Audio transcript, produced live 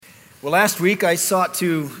Well, last week I sought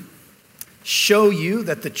to show you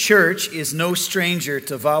that the church is no stranger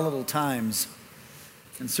to volatile times.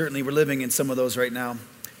 And certainly we're living in some of those right now.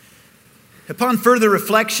 Upon further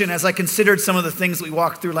reflection, as I considered some of the things that we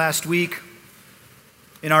walked through last week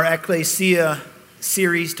in our Ecclesia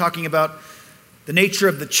series, talking about the nature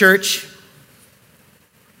of the church,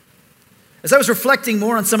 as I was reflecting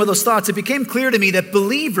more on some of those thoughts, it became clear to me that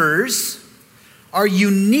believers are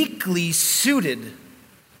uniquely suited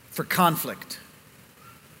for conflict.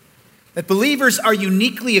 That believers are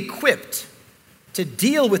uniquely equipped to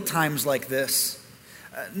deal with times like this.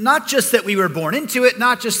 Not just that we were born into it,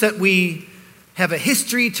 not just that we have a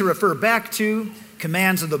history to refer back to,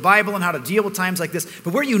 commands of the Bible on how to deal with times like this,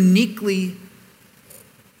 but we're uniquely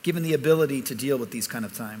given the ability to deal with these kind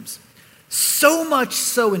of times. So much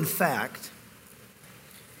so, in fact,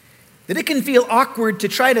 that it can feel awkward to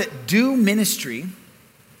try to do ministry,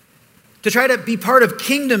 to try to be part of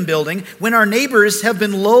kingdom building when our neighbors have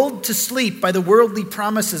been lulled to sleep by the worldly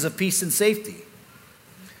promises of peace and safety.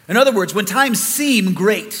 In other words, when times seem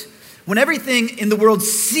great, when everything in the world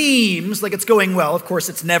seems like it's going well, of course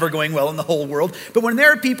it's never going well in the whole world, but when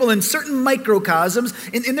there are people in certain microcosms,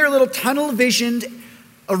 in their little tunnel-visioned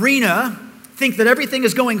arena, think that everything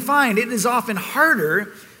is going fine, it is often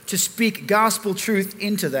harder to speak gospel truth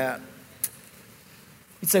into that.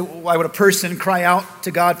 You'd say, well, why would a person cry out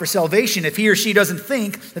to God for salvation if he or she doesn't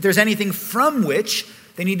think that there's anything from which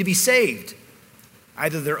they need to be saved?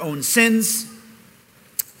 Either their own sins,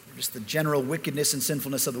 or just the general wickedness and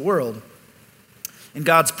sinfulness of the world. In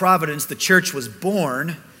God's providence, the church was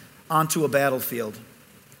born onto a battlefield.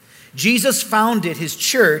 Jesus founded his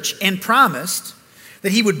church and promised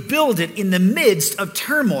that he would build it in the midst of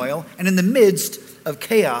turmoil and in the midst of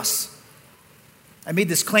chaos. I made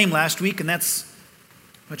this claim last week, and that's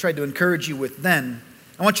I tried to encourage you with then.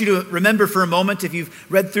 I want you to remember for a moment, if you've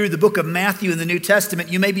read through the book of Matthew in the New Testament,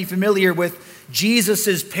 you may be familiar with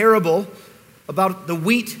Jesus' parable about the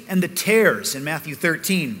wheat and the tares in Matthew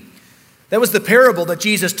 13. That was the parable that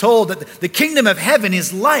Jesus told, that the kingdom of heaven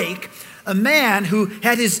is like a man who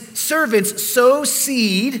had his servants sow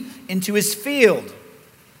seed into his field.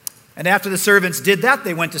 And after the servants did that,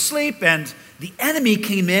 they went to sleep, and the enemy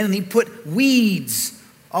came in and he put weeds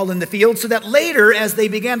all in the field, so that later, as they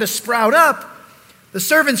began to sprout up, the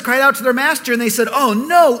servants cried out to their master and they said, "Oh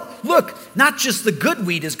no, look, not just the good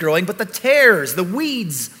wheat is growing, but the tares, the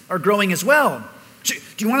weeds are growing as well. Do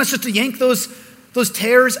you want us just to yank those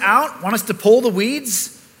tares out? Want us to pull the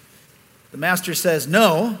weeds?" The master says,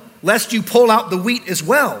 "No, lest you pull out the wheat as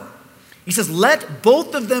well." He says, "Let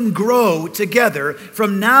both of them grow together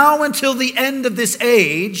from now until the end of this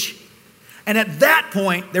age, and at that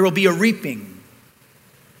point there will be a reaping."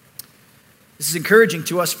 This is encouraging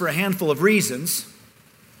to us for a handful of reasons,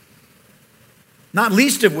 not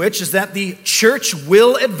least of which is that the church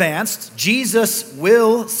will advance, Jesus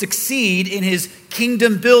will succeed in his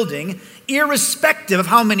kingdom building, irrespective of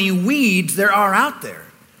how many weeds there are out there.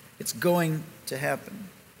 It's going to happen.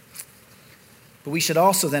 But we should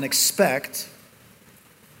also then expect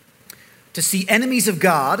to see enemies of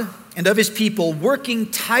God and of his people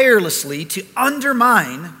working tirelessly to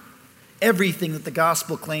undermine everything that the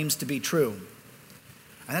gospel claims to be true.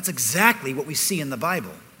 And that's exactly what we see in the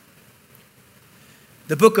Bible.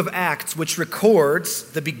 The book of Acts, which records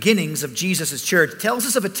the beginnings of Jesus' church, tells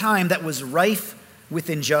us of a time that was rife with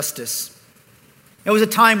injustice. It was a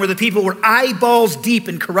time where the people were eyeballs deep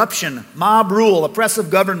in corruption, mob rule, oppressive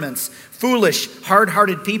governments, foolish,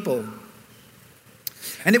 hard-hearted people.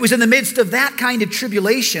 And it was in the midst of that kind of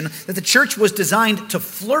tribulation that the church was designed to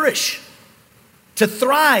flourish, to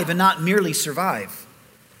thrive and not merely survive.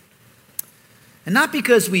 And not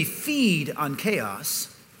because we feed on chaos,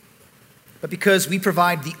 but because we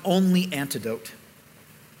provide the only antidote.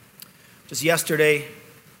 Just yesterday,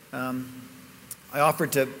 I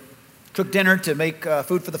offered to cook dinner to make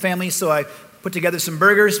food for the family, so I put together some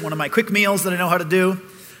burgers, one of my quick meals that I know how to do,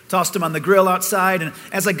 tossed them on the grill outside, and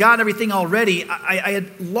as I got everything all ready, I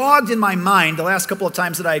had logged in my mind the last couple of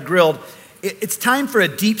times that I had grilled, it's time for a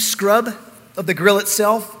deep scrub of the grill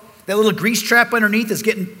itself. That little grease trap underneath is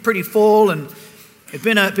getting pretty full, and it's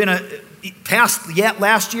been past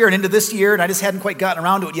last year and into this year, and I just hadn't quite gotten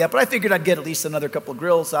around to it yet, but I figured I'd get at least another couple of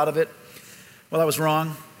grills out of it. Well, I was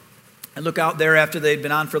wrong. I look out there after they'd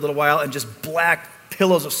been on for a little while, and just black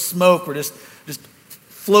pillows of smoke were just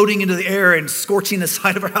floating into the air and scorching the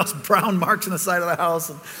side of our house, brown marks on the side of the house.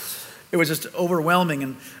 And it was just overwhelming,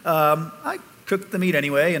 and I cooked the meat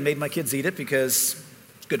anyway and made my kids eat it because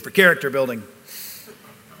it's good for character building.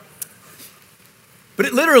 But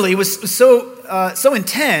it literally was so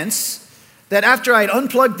intense that after I'd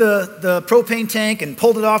unplugged the propane tank and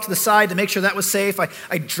pulled it off to the side to make sure that was safe,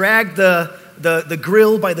 I dragged the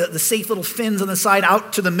grill by the safe little fins on the side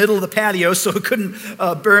out to the middle of the patio so it couldn't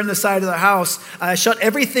burn the side of the house. I shut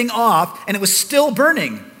everything off, and it was still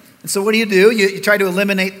burning. And so what do? You try to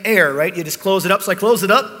eliminate air, right? You just close it up. So I closed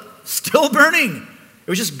it up, still burning. It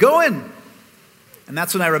was just going. And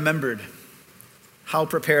that's when I remembered how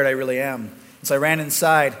prepared I really am. And so I ran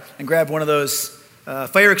inside and grabbed one of those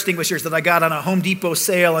fire extinguishers that I got on a Home Depot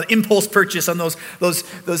sale, an impulse purchase on those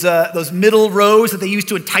middle rows that they used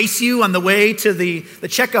to entice you on the way to the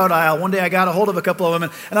checkout aisle. One day I got a hold of a couple of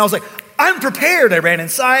them, and I was like, I'm prepared. I ran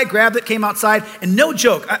inside, grabbed it, came outside, and no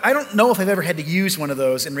joke, I don't know if I've ever had to use one of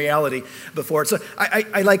those in reality before. So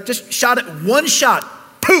I like just shot it one shot,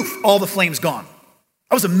 poof, all the flames gone.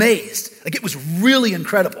 I was amazed. Like, it was really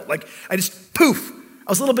incredible. Like, I just, poof.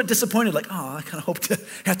 I was a little bit disappointed, like, oh, I kind of hope to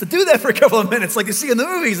have to do that for a couple of minutes, like you see in the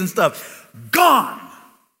movies and stuff. Gone.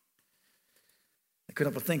 I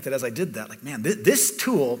couldn't help but think that as I did that, like, man, this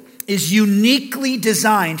tool is uniquely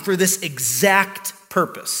designed for this exact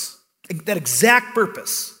purpose. That exact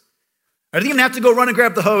purpose. I didn't even have to go run and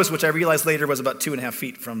grab the hose, which I realized later was about 2.5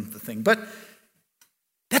 feet from the thing. But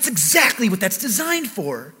that's exactly what that's designed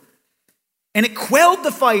for. And it quelled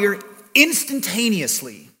the fire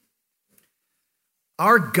instantaneously.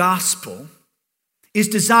 Our gospel is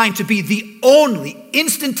designed to be the only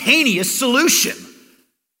instantaneous solution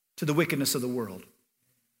to the wickedness of the world.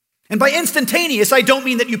 And by instantaneous, I don't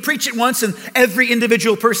mean that you preach it once and every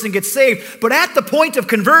individual person gets saved, but at the point of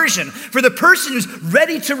conversion, for the person who's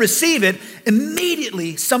ready to receive it,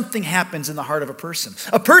 immediately something happens in the heart of a person.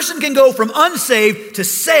 A person can go from unsaved to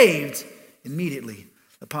saved immediately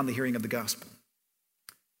upon the hearing of the gospel.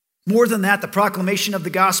 More than that, the proclamation of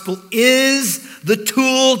the gospel is the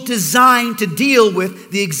tool designed to deal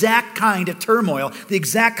with the exact kind of turmoil, the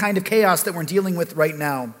exact kind of chaos that we're dealing with right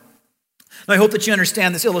now. I hope that you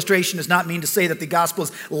understand this illustration does not mean to say that the gospel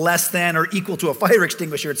is less than or equal to a fire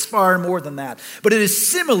extinguisher. It's far more than that. But it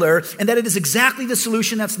is similar in that it is exactly the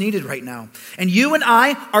solution that's needed right now. And you and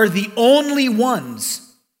I are the only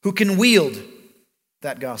ones who can wield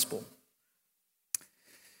that gospel.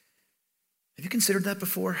 Have you considered that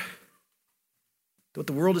before? What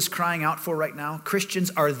the world is crying out for right now?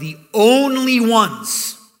 Christians are the only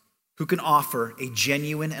ones who can offer a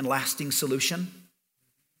genuine and lasting solution.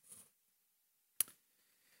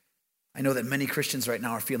 I know that many Christians right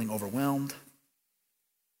now are feeling overwhelmed,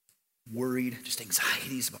 worried, just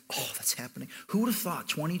anxieties about all that's happening. Who would have thought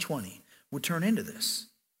 2020 would turn into this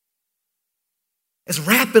as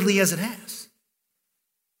rapidly as it has?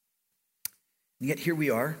 And yet here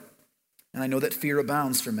we are. And I know that fear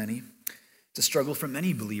abounds for many. It's a struggle for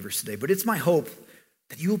many believers today. But it's my hope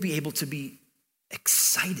that you will be able to be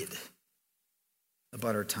excited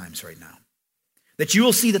about our times right now. That you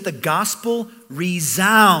will see that the gospel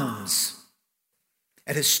resounds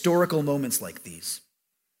at historical moments like these.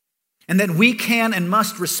 And that we can and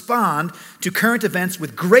must respond to current events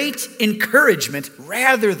with great encouragement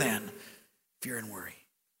rather than fear and worry.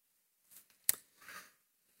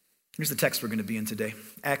 Here's the text we're going to be in today,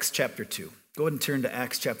 Acts chapter 2. Go ahead and turn to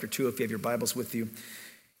Acts chapter 2 if you have your Bibles with you.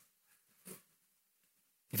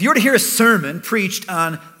 If you were to hear a sermon preached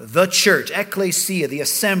on the church, ecclesia, the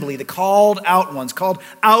assembly, the called out ones, called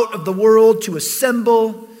out of the world to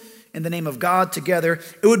assemble in the name of God together,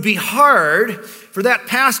 it would be hard for that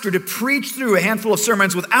pastor to preach through a handful of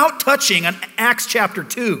sermons without touching on Acts chapter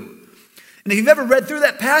 2. And if you've ever read through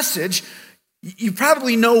that passage, you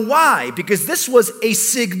probably know why, because this was a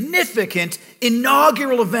significant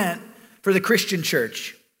inaugural event for the Christian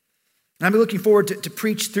church. And I'm looking forward to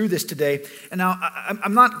preach through this today. And now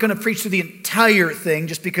I'm not going to preach through the entire thing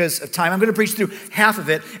just because of time. I'm going to preach through half of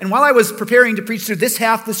it. And while I was preparing to preach through this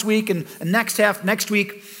half this week and next half next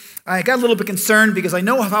week, I got a little bit concerned because I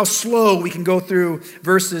know how slow we can go through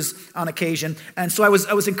verses on occasion. And so I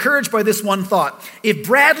was encouraged by this one thought. If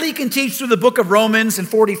Bradley can teach through the book of Romans in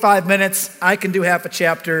 45 minutes, I can do half a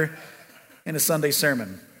chapter in a Sunday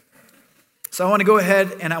sermon. So I want to go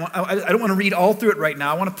ahead, and I don't want to read all through it right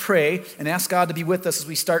now. I want to pray and ask God to be with us as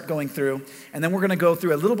we start going through. And then we're going to go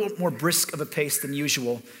through a little bit more brisk of a pace than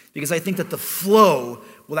usual, because I think that the flow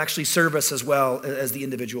will actually serve us as well as the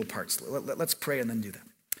individual parts. Let's pray and then do that.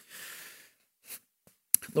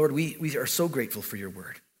 Lord, we are so grateful for your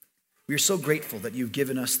word. We are so grateful that you've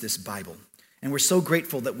given us this Bible. And we're so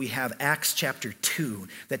grateful that we have Acts chapter 2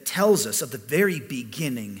 that tells us of the very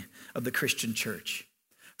beginning of the Christian church.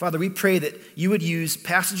 Father, we pray that you would use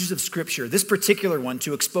passages of Scripture, this particular one,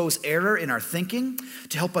 to expose error in our thinking,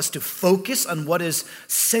 to help us to focus on what is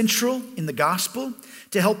central in the gospel,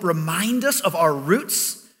 to help remind us of our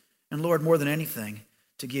roots, And Lord, more than anything,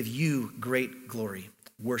 to give you great glory,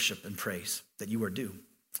 worship, and praise that you are due.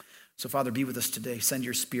 So Father, be with us today. Send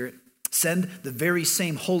your Spirit. Send the very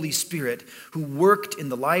same Holy Spirit who worked in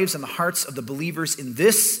the lives and the hearts of the believers in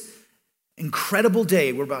this incredible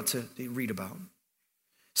day we're about to read about.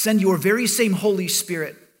 Send your very same Holy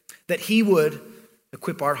Spirit that he would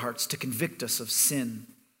equip our hearts to convict us of sin,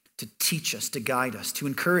 to teach us, to guide us, to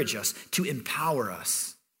encourage us, to empower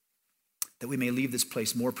us, that we may leave this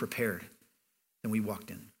place more prepared than we walked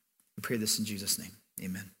in. We pray this in Jesus' name.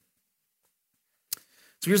 Amen.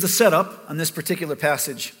 So here's the setup on this particular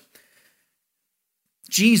passage.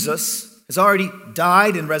 Jesus has already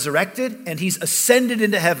died and resurrected, and he's ascended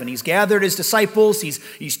into heaven. He's gathered his disciples,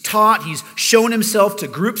 he's taught, he's shown himself to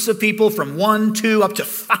groups of people from 1, 2, up to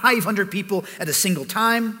 500 people at a single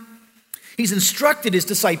time. He's instructed his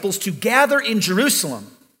disciples to gather in Jerusalem,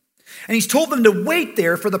 and he's told them to wait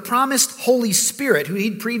there for the promised Holy Spirit, who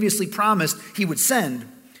he'd previously promised he would send.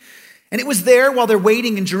 And it was there, while they're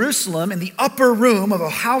waiting in Jerusalem, in the upper room of a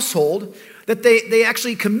household, that they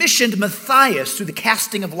actually commissioned Matthias through the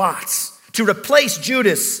casting of lots to replace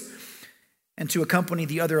Judas and to accompany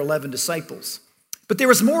the other 11 disciples. But there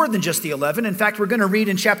was more than just the 11. In fact, we're going to read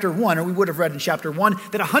in chapter 1, or we would have read in chapter 1,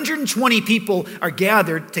 that 120 people are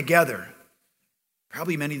gathered together.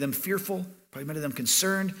 Probably many of them fearful, probably many of them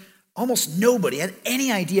concerned. Almost nobody had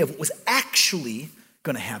any idea of what was actually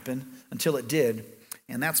going to happen until it did.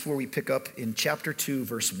 And that's where we pick up in chapter 2,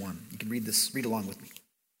 verse 1. You can read along with me.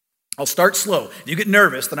 I'll start slow. If you get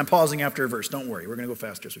nervous, then I'm pausing after a verse. Don't worry, we're going to go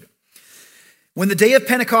faster as we go. When the day of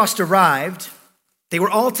Pentecost arrived, they were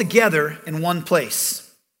all together in one place.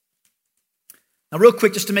 Now, real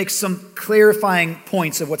quick, just to make some clarifying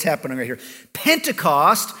points of what's happening right here.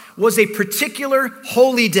 Pentecost was a particular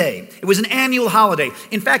holy day. It was an annual holiday.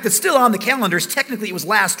 In fact, it's still on the calendars. Technically, it was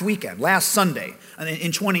last weekend, last Sunday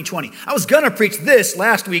in 2020. I was going to preach this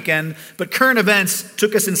last weekend, but current events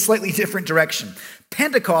took us in slightly different direction.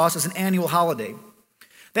 Pentecost is an annual holiday.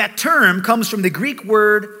 That term comes from the Greek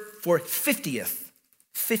word for 50th,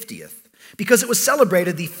 because it was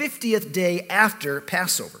celebrated the 50th day after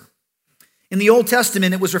Passover. In the Old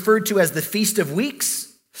Testament, it was referred to as the Feast of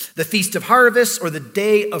Weeks, the Feast of Harvests, or the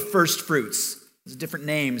Day of First Fruits. There's different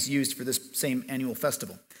names used for this same annual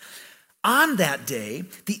festival. On that day,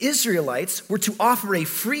 the Israelites were to offer a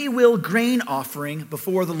free will grain offering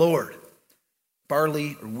before the Lord.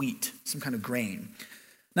 Barley or wheat, some kind of grain.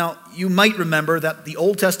 Now, you might remember that the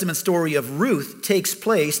Old Testament story of Ruth takes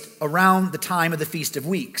place around the time of the Feast of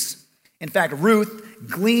Weeks. In fact, Ruth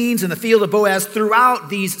gleans in the field of Boaz throughout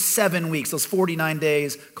these 7 weeks, those 49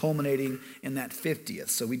 days culminating in that 50th.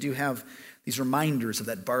 So we do have these reminders of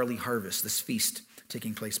that barley harvest, this feast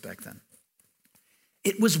taking place back then.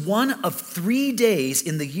 It was one of 3 days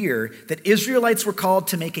in the year that Israelites were called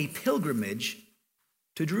to make a pilgrimage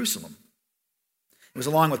to Jerusalem. It was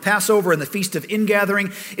along with Passover and the Feast of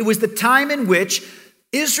Ingathering. It was the time in which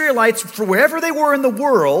Israelites, for wherever they were in the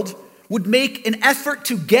world, would make an effort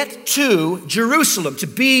to get to Jerusalem, to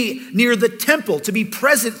be near the temple, to be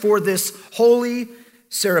present for this holy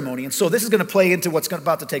ceremony. And so this is going to play into what's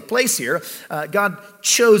about to take place here. God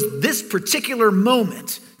chose this particular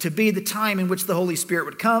moment to be the time in which the Holy Spirit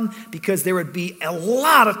would come, because there would be a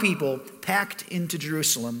lot of people packed into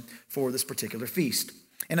Jerusalem for this particular feast.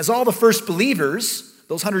 And as all the first believers,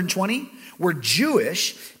 those 120, were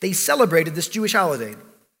Jewish, they celebrated this Jewish holiday.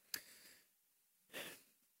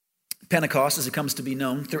 Pentecost, as it comes to be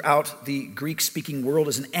known throughout the Greek-speaking world,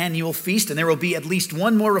 is an annual feast, and there will be at least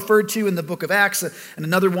one more referred to in the book of Acts and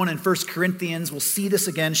another one in 1 Corinthians. We'll see this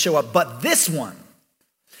again show up. But this one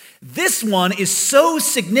is so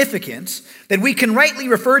significant that we can rightly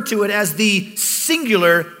refer to it as the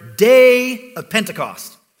singular day of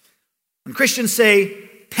Pentecost. When Christians say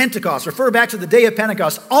Pentecost, refer back to the day of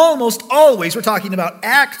Pentecost, almost always we're talking about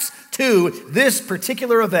Acts 2, this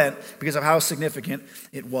particular event, because of how significant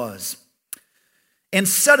it was. And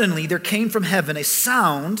suddenly there came from heaven a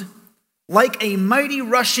sound like a mighty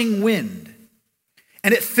rushing wind,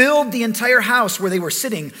 and it filled the entire house where they were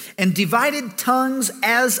sitting, and divided tongues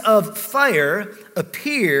as of fire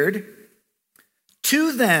appeared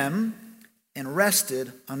to them and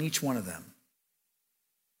rested on each one of them.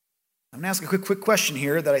 I'm going to ask a quick question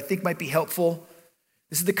here that I think might be helpful.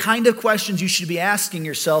 This is the kind of questions you should be asking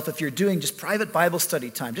yourself if you're doing just private Bible study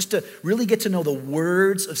time, just to really get to know the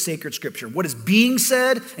words of sacred Scripture, what is being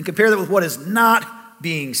said, and compare that with what is not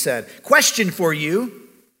being said. Question for you: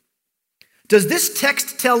 does this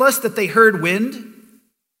text tell us that they heard wind?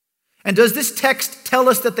 And does this text tell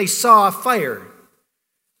us that they saw fire?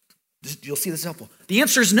 You'll see this is helpful. The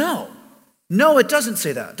answer is no. No, it doesn't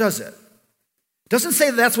say that, does it? Doesn't say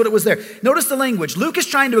that that's what it was there. Notice the language. Luke is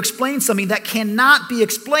trying to explain something that cannot be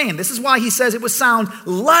explained. This is why he says it was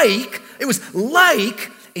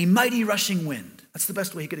like a mighty rushing wind. That's the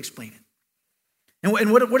best way he could explain it.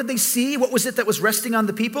 And what did they see? What was it that was resting on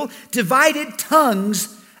the people? Divided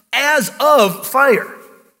tongues as of fire.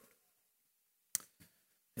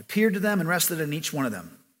 It appeared to them and rested on each one of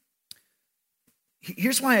them.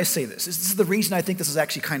 Here's why I say this. This is the reason I think this is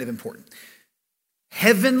actually kind of important.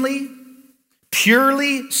 Heavenly,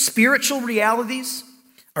 purely spiritual realities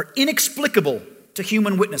are inexplicable to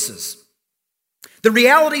human witnesses. The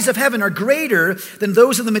realities of heaven are greater than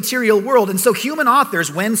those of the material world. And so human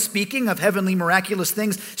authors, when speaking of heavenly miraculous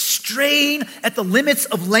things, strain at the limits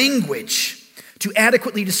of language to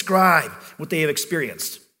adequately describe what they have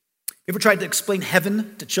experienced. You ever tried to explain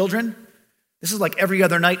heaven to children? This is like every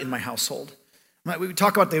other night in my household. We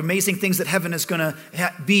talk about the amazing things that heaven is going to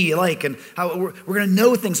be like, and how we're going to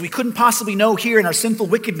know things we couldn't possibly know here in our sinful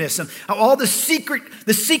wickedness, and how all the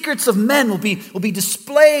secrets of men will be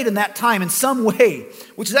displayed in that time in some way,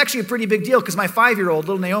 which is actually a pretty big deal because my 5-year-old,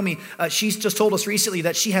 little Naomi, she's just told us recently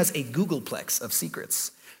that she has a Googleplex of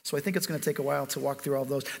secrets. So I think it's going to take a while to walk through all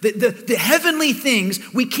those. The heavenly things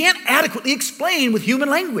we can't adequately explain with human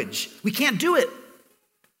language. We can't do it.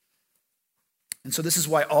 And so this is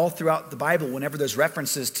why all throughout the Bible, whenever there's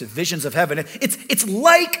references to visions of heaven, it's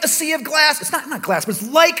like a sea of glass. It's not glass, but it's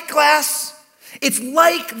like glass. It's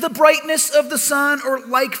like the brightness of the sun or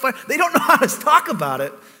like fire. They don't know how to talk about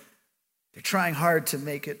it. They're trying hard to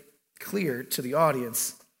make it clear to the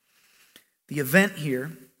audience. The event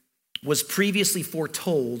here was previously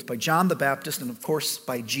foretold by John the Baptist and, of course,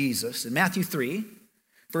 by Jesus. In Matthew 3,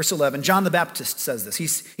 verse 11, John the Baptist says this.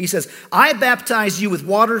 He says, I baptize you with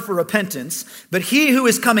water for repentance, but he who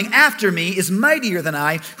is coming after me is mightier than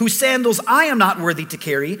I, whose sandals I am not worthy to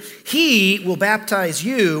carry. He will baptize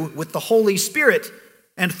you with the Holy Spirit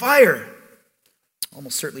and fire.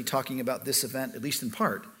 Almost certainly talking about this event, at least in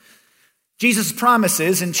part. Jesus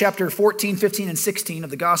promises in chapter 14, 15, and 16 of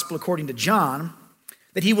the Gospel according to John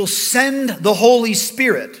that he will send the Holy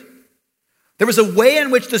Spirit. There was a way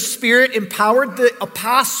in which the Spirit empowered the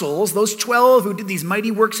apostles, those 12 who did these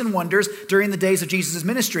mighty works and wonders during the days of Jesus'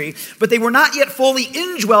 ministry, but they were not yet fully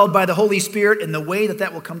indwelled by the Holy Spirit in the way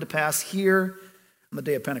that will come to pass here on the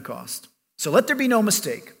day of Pentecost. So let there be no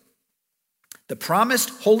mistake. The promised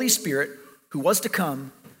Holy Spirit who was to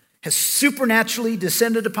come has supernaturally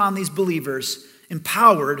descended upon these believers,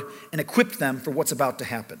 empowered and equipped them for what's about to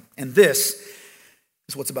happen. And this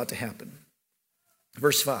is what's about to happen.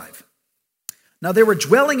 Verse 5. Now there were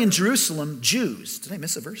dwelling in Jerusalem Jews. Did I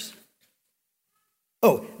miss a verse?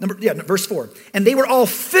 Verse 4. And they were all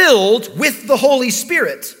filled with the Holy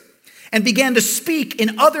Spirit and began to speak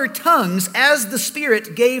in other tongues as the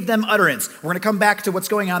Spirit gave them utterance. We're going to come back to what's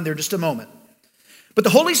going on there in just a moment. But the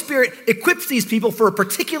Holy Spirit equips these people for a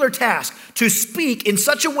particular task, to speak in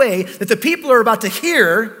such a way that the people are about to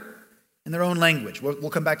hear in their own language. We'll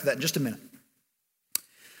come back to that in just a minute.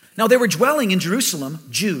 Now they were dwelling in Jerusalem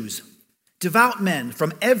Jews, devout men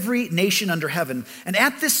from every nation under heaven. And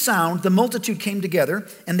at this sound, the multitude came together,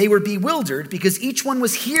 and they were bewildered because each one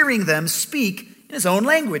was hearing them speak in his own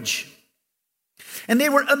language. And they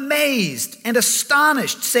were amazed and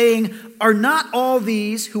astonished, saying, are not all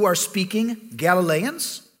these who are speaking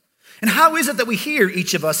Galileans? And how is it that we hear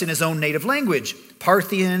each of us in his own native language?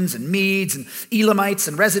 Parthians and Medes and Elamites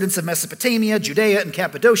and residents of Mesopotamia, Judea and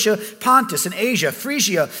Cappadocia, Pontus and Asia,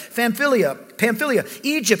 Phrygia, Pamphylia,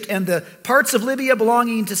 Egypt and the parts of Libya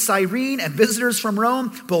belonging to Cyrene, and visitors from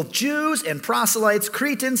Rome, both Jews and proselytes,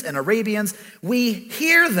 Cretans and Arabians. We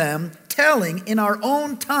hear them telling in our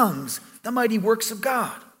own tongues the mighty works of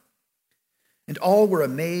God. And all were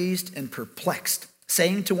amazed and perplexed,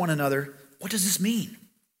 saying to one another, what does this mean?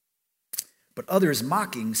 But others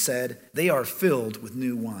mocking said, they are filled with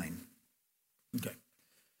new wine. Okay.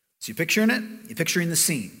 So you picturing it? You're picturing the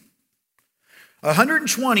scene.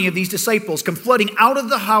 120 of these disciples come flooding out of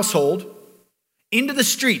the household into the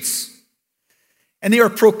streets. And they are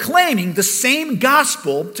proclaiming the same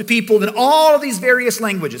gospel to people in all of these various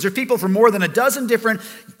languages. There are people from more than a dozen different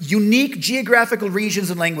unique geographical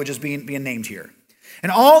regions and languages being named here.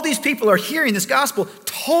 And all these people are hearing this gospel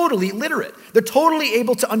totally literate. They're totally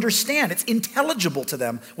able to understand. It's intelligible to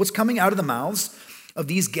them what's coming out of the mouths of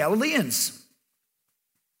these Galileans.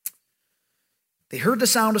 They heard the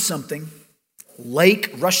sound of something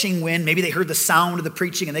like rushing wind. Maybe they heard the sound of the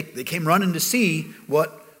preaching, and they came running to see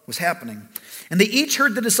what was happening. And they each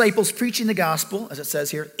heard the disciples preaching the gospel, as it says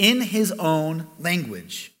here, in his own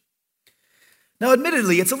language. Now,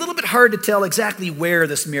 admittedly, it's a little bit hard to tell exactly where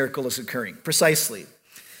this miracle is occurring precisely.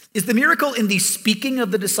 Is the miracle in the speaking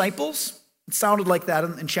of the disciples? It sounded like that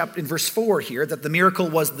in verse 4 here, that the miracle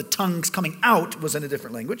was the tongues coming out was in a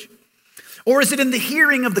different language. Or is it in the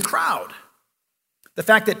hearing of the crowd? The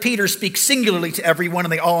fact that Peter speaks singularly to everyone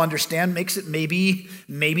and they all understand makes it maybe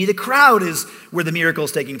the crowd is where the miracle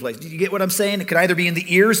is taking place. Do you get what I'm saying? It could either be in the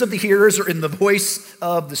ears of the hearers or in the voice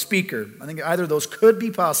of the speaker. I think either of those could be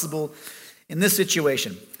possible in this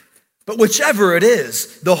situation. But whichever it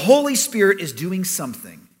is, the Holy Spirit is doing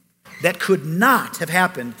something that could not have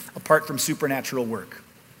happened apart from supernatural work.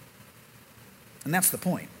 And that's the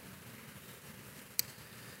point.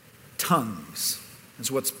 Tongues is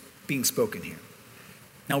what's being spoken here.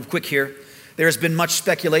 Now, quick here, there has been much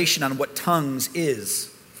speculation on what tongues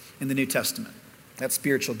is in the New Testament, that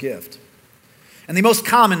spiritual gift. And the most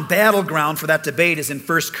common battleground for that debate is in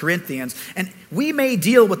 1 Corinthians, and we may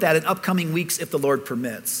deal with that in upcoming weeks if the Lord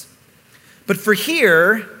permits. But for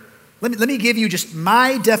here, let me give you just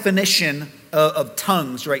my definition of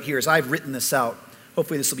tongues right here as I've written this out.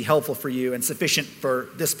 Hopefully this will be helpful for you and sufficient for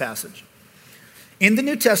this passage. In the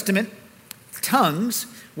New Testament, tongues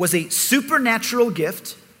was a supernatural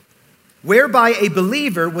gift whereby a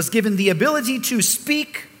believer was given the ability to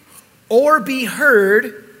speak or be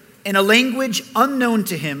heard in a language unknown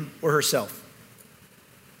to him or herself.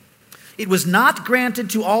 It was not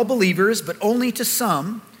granted to all believers, but only to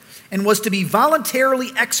some, and was to be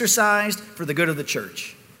voluntarily exercised for the good of the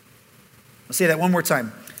church. I'll say that one more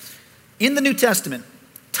time. In the New Testament,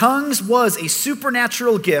 tongues was a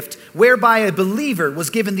supernatural gift whereby a believer was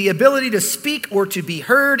given the ability to speak or to be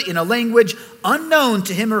heard in a language unknown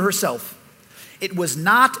to him or herself. It was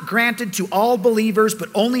not granted to all believers, but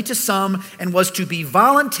only to some, and was to be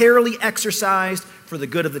voluntarily exercised for the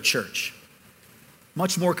good of the church.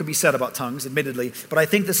 Much more could be said about tongues, admittedly, but I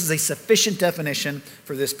think this is a sufficient definition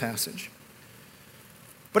for this passage.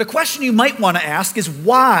 But a question you might want to ask is,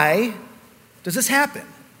 why does this happen?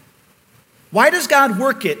 Why does God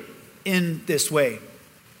work it in this way?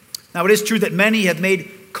 Now, it is true that many have made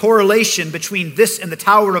correlation between this and the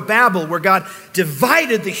Tower of Babel, where God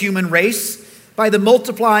divided the human race by the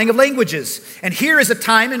multiplying of languages. And here is a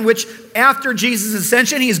time in which, after Jesus'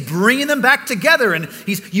 ascension, he is bringing them back together and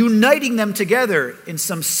he's uniting them together in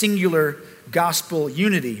some singular gospel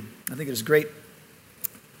unity. I think there's great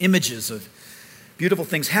images of beautiful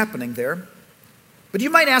things happening there. But you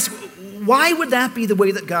might ask, why would that be the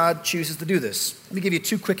way that God chooses to do this? Let me give you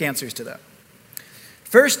two quick answers to that.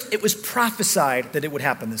 First, it was prophesied that it would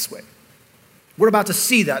happen this way. We're about to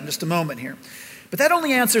see that in just a moment here. But that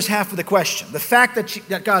only answers half of the question. The fact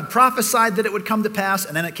that God prophesied that it would come to pass,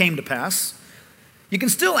 and then it came to pass. You can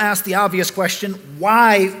still ask the obvious question,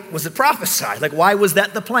 why was it prophesied? Like, why was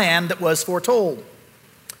that the plan that was foretold?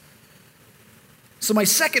 So my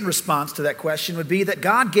second response to that question would be that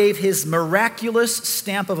God gave his miraculous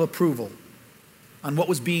stamp of approval on what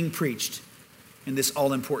was being preached in this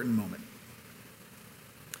all-important moment.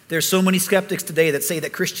 There's so many skeptics today that say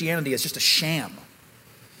that Christianity is just a sham.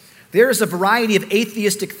 There is a variety of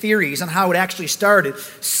atheistic theories on how it actually started.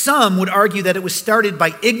 Some would argue that it was started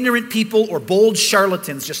by ignorant people or bold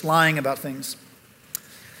charlatans just lying about things.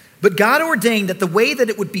 But God ordained that the way that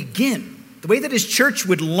it would begin, the way that his church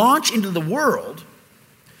would launch into the world,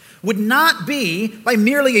 would not be by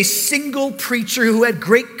merely a single preacher who had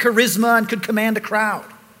great charisma and could command a crowd.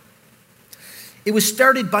 It was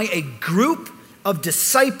started by a group of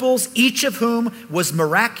disciples, each of whom was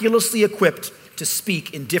miraculously equipped to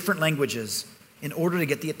speak in different languages in order to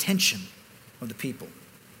get the attention of the people.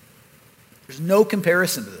 There's no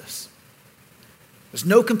comparison to this. There's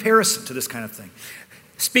no comparison to this kind of thing.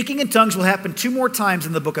 Speaking in tongues will happen 2 more times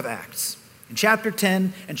in the book of Acts, in chapter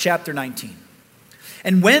 10 and chapter 19.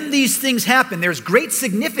 And when these things happen, there's great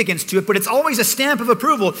significance to it, but it's always a stamp of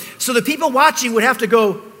approval. So the people watching would have to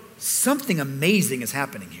go, something amazing is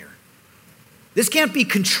happening here. This can't be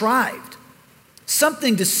contrived.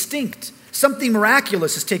 Something distinct, something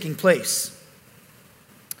miraculous is taking place.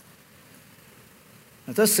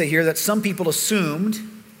 It does say here that some people assumed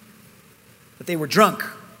that they were drunk.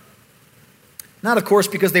 Not, of course,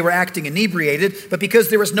 because they were acting inebriated, but because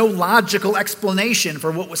there was no logical explanation for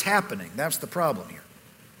what was happening. That's the problem here.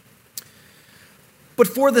 But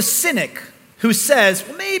for the cynic who says,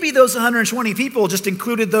 well, maybe those 120 people just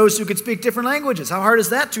included those who could speak different languages. How hard is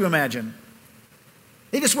that to imagine?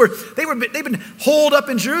 They've been holed up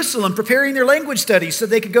in Jerusalem preparing their language studies so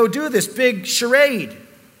they could go do this big charade.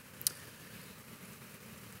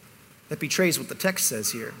 That betrays what the text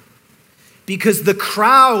says here. Because the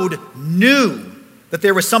crowd knew that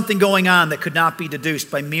there was something going on that could not be deduced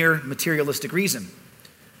by mere materialistic reason.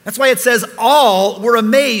 That's why it says all were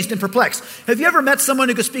amazed and perplexed. Have you ever met someone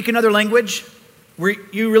who could speak another language? Were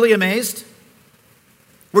you really amazed?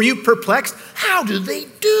 Were you perplexed? How do they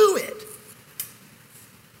do it?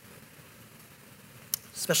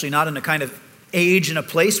 Especially not in a kind of age and a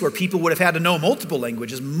place where people would have had to know multiple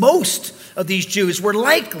languages. Most of these Jews were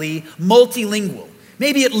likely multilingual,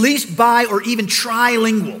 maybe at least or even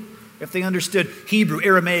trilingual. If they understood Hebrew,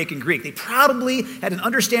 Aramaic, and Greek, they probably had an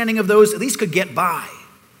understanding of those, at least could get by.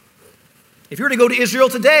 If you were to go to Israel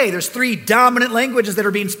today, there's 3 dominant languages that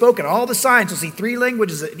are being spoken. All the signs, you'll see 3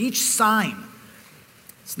 languages in each sign.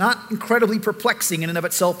 It's not incredibly perplexing in and of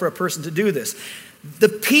itself for a person to do this. The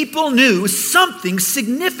people knew something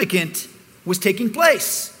significant was taking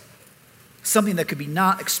place, something that could be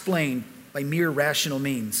not explained by mere rational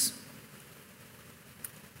means.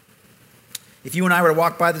 If you and I were to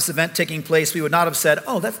walk by this event taking place, we would not have said,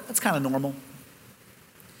 oh, that's kind of normal.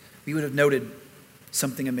 We would have noted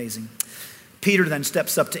something amazing. Peter then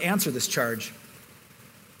steps up to answer this charge.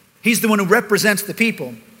 He's the one who represents the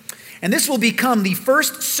people. And this will become the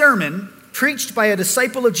first sermon preached by a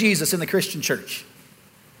disciple of Jesus in the Christian church.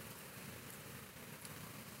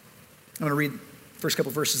 I'm going to read the first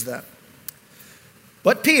couple verses of that.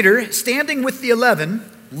 But Peter, standing with the 11,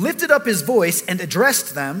 lifted up his voice and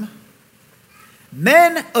addressed them,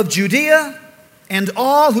 "Men of Judea and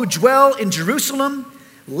all who dwell in Jerusalem,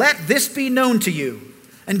 let this be known to you,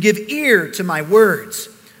 and give ear to my words.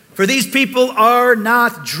 For these people are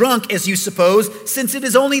not drunk, as you suppose, since it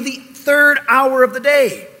is only the 3rd hour of the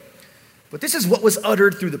day. But this is what was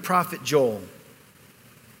uttered through the prophet Joel."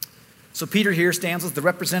 So Peter here stands as the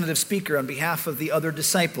representative speaker on behalf of the other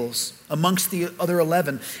disciples amongst the other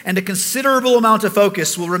 11. And a considerable amount of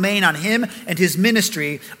focus will remain on him and his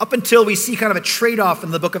ministry up until we see kind of a trade-off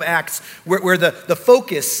in the book of Acts where the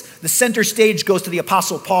focus, the center stage goes to the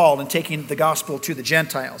Apostle Paul in taking the gospel to the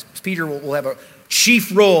Gentiles. Peter will have a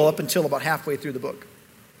chief role up until about halfway through the book.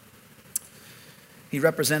 He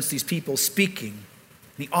represents these people speaking.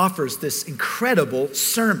 And he offers this incredible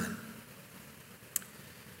sermon.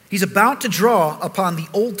 He's about to draw upon the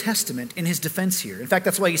Old Testament in his defense here. In fact,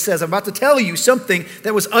 that's why he says, I'm about to tell you something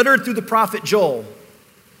that was uttered through the prophet Joel.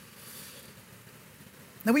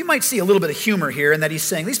 Now, we might see a little bit of humor here in that he's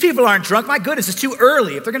saying, these people aren't drunk. My goodness, it's too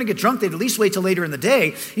early. If they're going to get drunk, they'd at least wait till later in the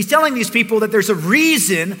day. He's telling these people that there's a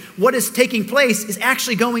reason what is taking place is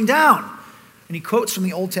actually going down. And he quotes from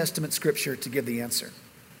the Old Testament scripture to give the answer.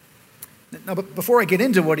 Now, but before I get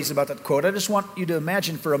into what he's about to quote, I just want you to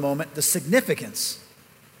imagine for a moment the significance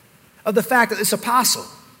of the fact that this apostle,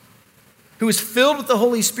 who is filled with the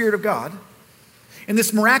Holy Spirit of God, in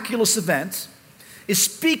this miraculous event, is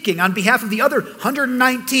speaking on behalf of the other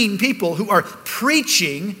 119 people who are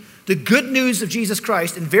preaching the good news of Jesus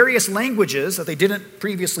Christ in various languages that they didn't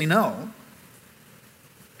previously know.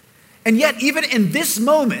 And yet, even in this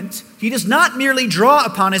moment, he does not merely draw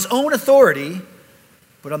upon his own authority,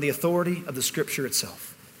 but on the authority of the Scripture itself.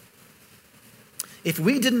 If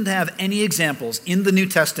we didn't have any examples in the New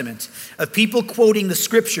Testament of people quoting the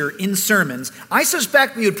Scripture in sermons, I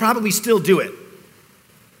suspect we would probably still do it.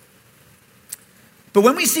 But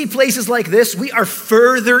when we see places like this, we are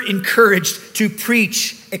further encouraged to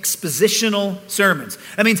preach expositional sermons.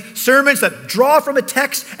 That means sermons that draw from a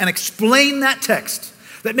text and explain that text,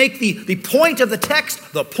 that make the point of the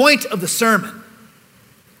text the point of the sermon.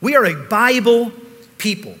 We are a Bible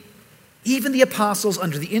people. Even the apostles,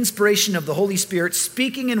 under the inspiration of the Holy Spirit,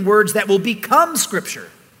 speaking in words that will become Scripture,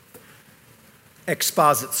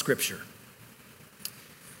 exposit Scripture.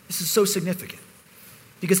 This is so significant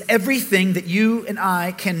because everything that you and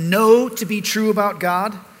I can know to be true about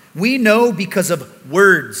God, we know because of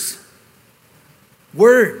words.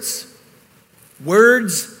 Words.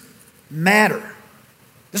 Words matter.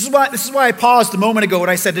 This is why I paused a moment ago when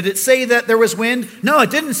I said, did it say that there was wind? No,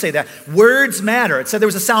 it didn't say that. Words matter. It said there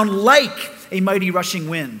was a sound like a mighty rushing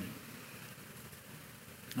wind.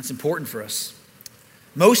 That's important for us.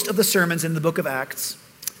 Most of the sermons in the book of Acts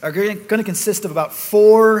are going to consist of about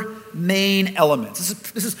 4 main elements.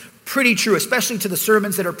 This is pretty true, especially to the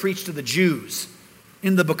sermons that are preached to the Jews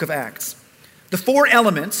in the book of Acts. The 4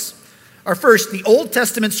 elements are, first, the Old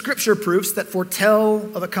Testament scripture proofs that foretell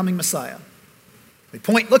of a coming Messiah.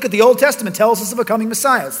 Look at the Old Testament tells us of a coming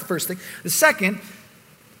Messiah. That's the first thing. The second,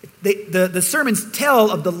 the sermons tell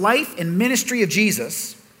of the life and ministry of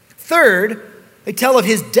Jesus. Third, they tell of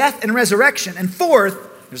his death and resurrection. And fourth,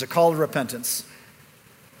 there's a call to repentance.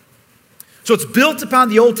 So it's built upon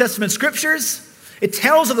the Old Testament scriptures. It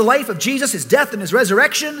tells of the life of Jesus, his death and his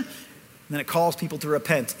resurrection. And then it calls people to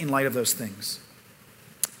repent in light of those things.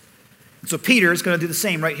 And so Peter is going to do the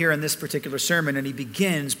same right here in this particular sermon. And he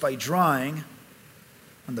begins by drawing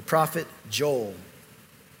on the prophet Joel.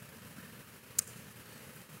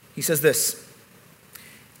 He says this,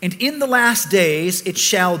 And in the last days it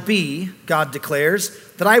shall be, God declares,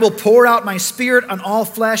 that I will pour out my Spirit on all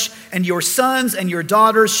flesh, and your sons and your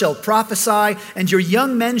daughters shall prophesy, and your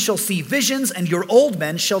young men shall see visions, and your old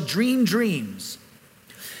men shall dream dreams.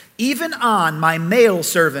 Even on my male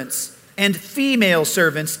servants and female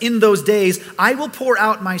servants in those days I will pour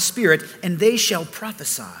out my Spirit, and they shall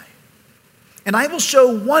prophesy. And I will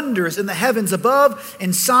show wonders in the heavens above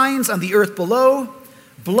and signs on the earth below,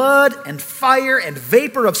 blood and fire and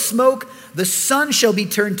vapor of smoke. The sun shall be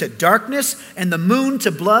turned to darkness and the moon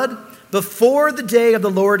to blood before the day of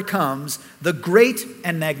the Lord comes, the great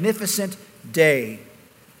and magnificent day.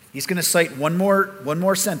 He's going to cite one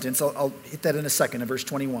more sentence. I'll hit that in a second in verse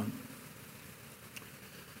 21.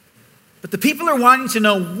 But the people are wanting to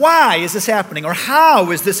know, why is this happening, or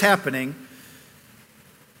how is this happening?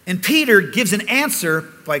 And Peter gives an answer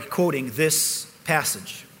by quoting this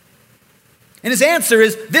passage. And his answer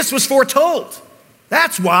is, this was foretold.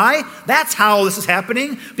 That's why, that's how this is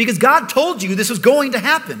happening, because God told you this was going to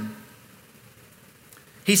happen.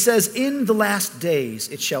 He says, in the last days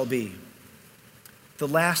it shall be. The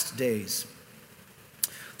last days.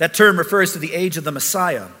 That term refers to the age of the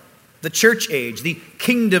Messiah, the church age, the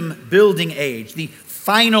kingdom building age, the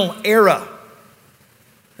final era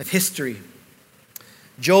of history.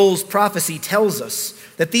 Joel's prophecy tells us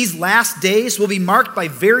that these last days will be marked by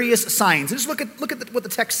various signs. Just look at what the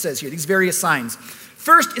text says here, these various signs.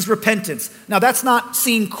 First is repentance. Now that's not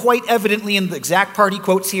seen quite evidently in the exact part he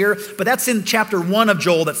quotes here, but that's in chapter 1 of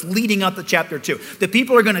Joel that's leading up to chapter 2. The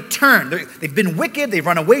people are going to turn. They've been wicked. They've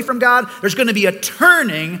run away from God. There's going to be a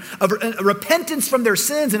turning, a repentance from their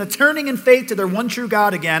sins and a turning in faith to their one true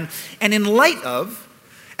God again. And in light of,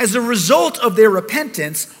 as a result of their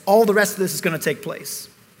repentance, all the rest of this is going to take place.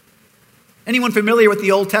 Anyone familiar with the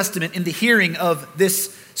Old Testament, in the hearing of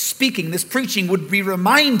this speaking, this preaching, would be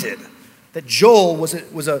reminded that Joel was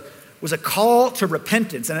a call to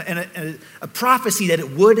repentance and a prophecy that it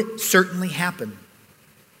would certainly happen.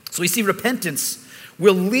 So we see repentance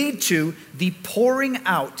will lead to the pouring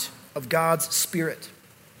out of God's Spirit.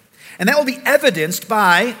 And that will be evidenced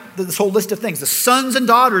by this whole list of things. The sons and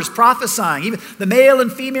daughters prophesying, even the male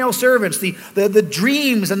and female servants, the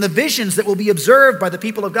dreams and the visions that will be observed by the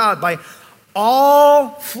people of God, by all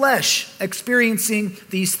flesh experiencing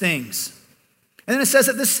these things. And then it says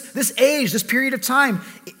that this age, this period of time,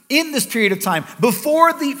 in this period of time,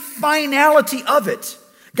 before the finality of it,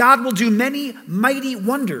 God will do many mighty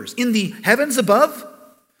wonders in the heavens above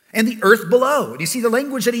and the earth below. And you see the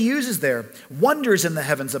language that he uses there. Wonders in the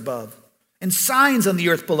heavens above and signs on the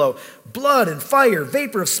earth below. Blood and fire,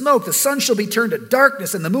 vapor of smoke. The sun shall be turned to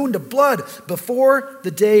darkness and the moon to blood before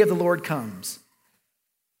the day of the Lord comes.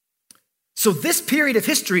 So this period of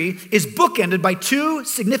history is bookended by two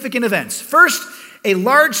significant events. First, a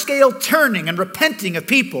large-scale turning and repenting of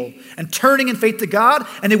people and turning in faith to God,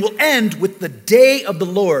 and it will end with the day of the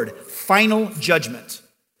Lord, final judgment.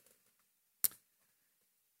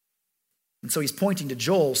 And so he's pointing to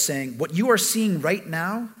Joel saying, what you are seeing right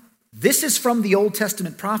now, this is from the Old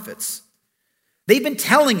Testament prophets. They've been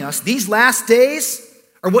telling us these last days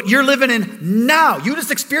are what you're living in now. You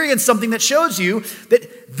just experienced something that shows you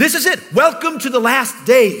that this is it. Welcome to the last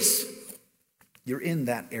days. You're in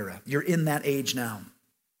that era. You're in that age now.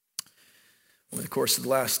 Over the course of the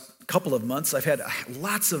last couple of months, I've had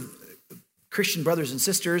lots of Christian brothers and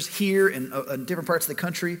sisters here in different parts of the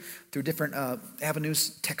country through different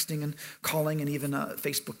avenues, texting and calling and even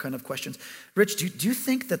Facebook kind of questions. Rich, do you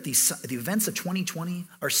think that the events of 2020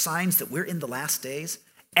 are signs that we're in the last days?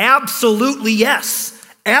 Absolutely yes.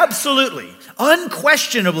 Absolutely.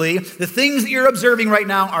 Unquestionably, the things that you're observing right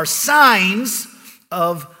now are signs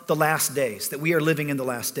of the last days, that we are living in the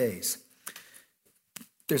last days.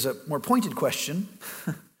 There's a more pointed question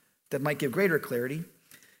that might give greater clarity.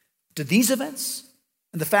 Do these events,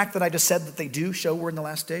 and the fact that I just said that they do show we're in the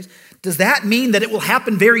last days, does that mean that it will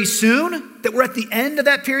happen very soon? That we're at the end of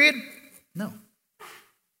that period? No,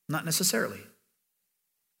 not necessarily.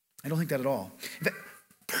 I don't think that at all. In fact,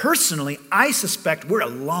 personally, I suspect we're a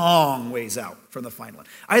long ways out from the final one.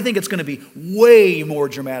 I think it's going to be way more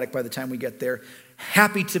dramatic by the time we get there.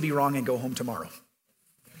 Happy to be wrong and go home tomorrow.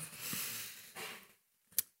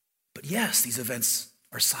 But yes, these events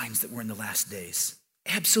are signs that we're in the last days.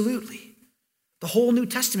 Absolutely. The whole New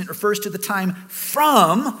Testament refers to the time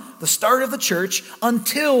from the start of the church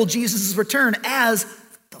until Jesus' return as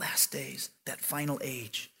the last days, that final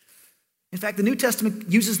age. In fact, the New Testament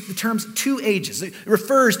uses the terms two ages. It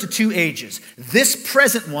refers to two ages. This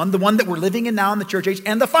present one, the one that we're living in now in the church age,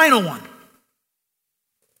 and the final one.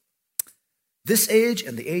 this age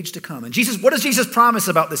and the age to come. And Jesus, what does Jesus promise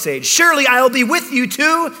about this age? Surely I will be with you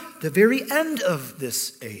to the very end of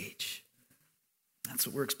this age. That's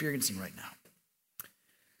what we're experiencing right now.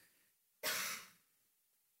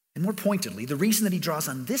 And more pointedly, the reason that he draws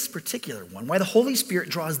on this particular one, why the Holy Spirit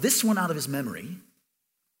draws this one out of his memory,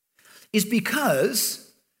 is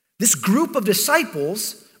because this group of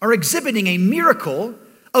disciples are exhibiting a miracle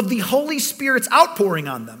of the Holy Spirit's outpouring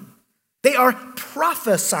on them. They are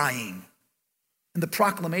prophesying in the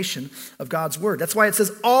proclamation of God's word. That's why it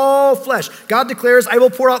says all flesh. God declares, I will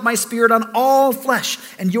pour out my spirit on all flesh,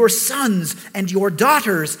 and your sons and your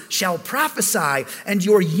daughters shall prophesy, and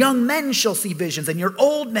your young men shall see visions, and your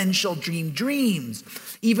old men shall dream dreams.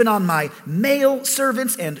 Even on my male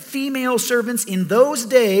servants and female servants in those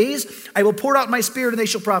days, I will pour out my spirit and they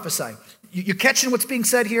shall prophesy. You catching what's being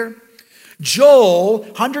said here? Joel,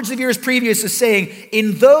 hundreds of years previous, is saying,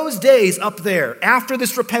 in those days up there, after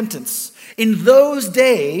this repentance, in those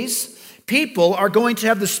days, people are going to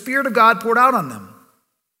have the Spirit of God poured out on them.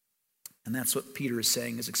 And that's what Peter is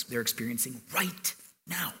saying is they're experiencing right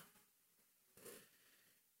now.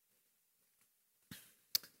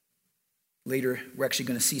 Later, we're actually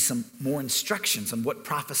going to see some more instructions on what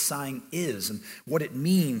prophesying is and what it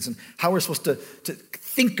means and how we're supposed to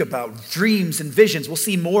think about dreams and visions. We'll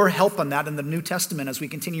see more help on that in the New Testament as we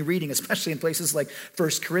continue reading, especially in places like 1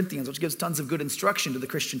 Corinthians, which gives tons of good instruction to the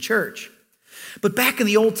Christian church. But back in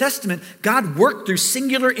the Old Testament, God worked through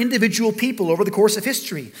singular individual people over the course of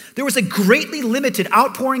history. There was a greatly limited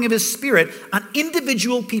outpouring of his Spirit on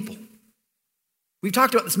individual people. We've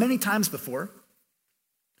talked about this many times before.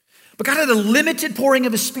 But God had a limited pouring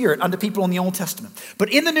of his Spirit onto people in the Old Testament.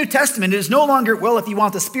 But in the New Testament, it is no longer, well, if you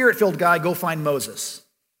want the Spirit-filled guy, go find Moses.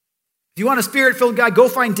 If you want a Spirit-filled guy, go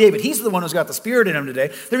find David. He's the one who's got the Spirit in him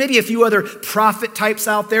today. There may be a few other prophet types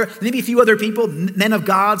out there, maybe a few other people, men of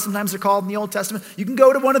God, sometimes they're called in the Old Testament. You can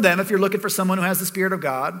go to one of them if you're looking for someone who has the Spirit of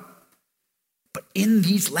God. But in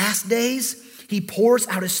these last days, he pours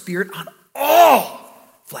out his Spirit on all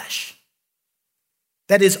flesh.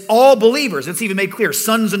 That is all believers. It's even made clear,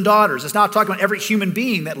 sons and daughters. It's not talking about every human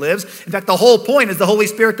being that lives. In fact, the whole point is the Holy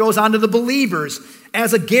Spirit goes on to the believers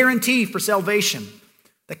as a guarantee for salvation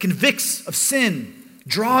that convicts of sin,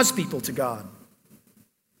 draws people to God.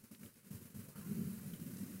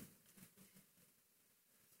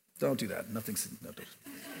 Don't do that. Nothing's. No.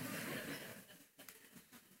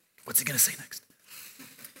 What's he going to say next?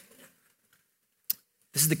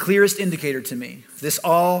 This is the clearest indicator to me. This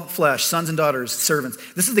all flesh, sons and daughters, servants.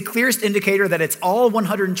 This is the clearest indicator that it's all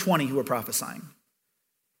 120 who are prophesying.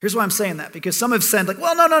 Here's why I'm saying that. Because some have said, like,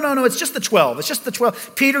 well, no, it's just the 12. It's just the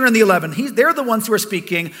 12. Peter and the 11. They're the ones who are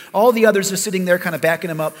speaking. All the others are sitting there kind of backing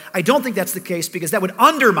him up. I don't think that's the case because that would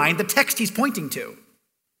undermine the text he's pointing to.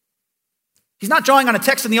 He's not drawing on a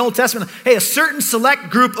text in the Old Testament. Hey, a certain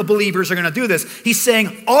select group of believers are going to do this. He's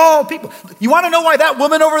saying all people. You want to know why that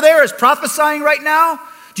woman over there is prophesying right now?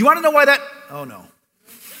 Do you want to know why that? Oh, no.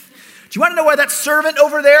 Do you want to know why that servant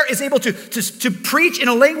over there is able to preach in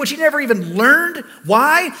a language he never even learned?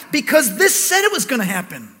 Why? Because this said it was going to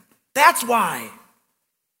happen. That's why.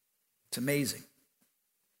 It's amazing.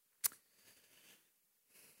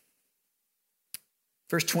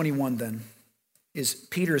 Verse 21 then is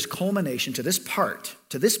Peter's culmination to this part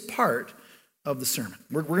of the sermon.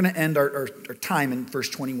 We're going to end our time in verse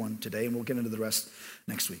 21 today, and we'll get into the rest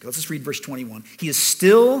next week. Let's just read verse 21. He is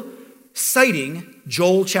still citing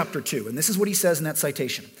Joel chapter 2, and this is what he says in that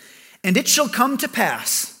citation. And it shall come to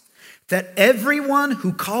pass that everyone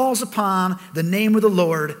who calls upon the name of the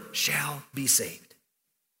Lord shall be saved.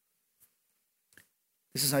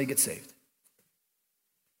 This is how you get saved.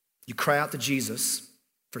 You cry out to Jesus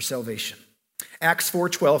for salvation. Acts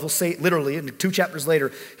 4:12, he'll say literally, and 2 chapters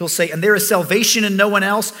later, he'll say, and there is salvation in no one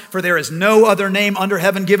else, for there is no other name under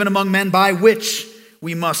heaven given among men by which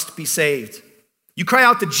we must be saved. You cry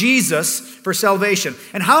out to Jesus for salvation.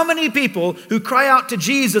 And how many people who cry out to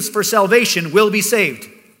Jesus for salvation will be saved?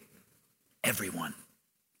 Everyone.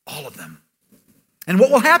 All of them. And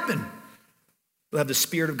what will happen? They'll have the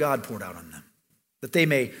Spirit of God poured out on them, that they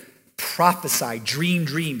may prophesy, dream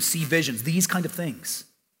dreams, see visions, these kind of things.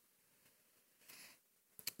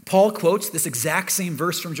 Paul quotes this exact same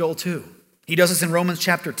verse from Joel 2. He does this in Romans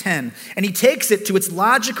chapter 10, and he takes it to its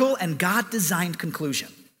logical and God-designed conclusion.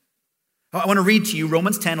 I want to read to you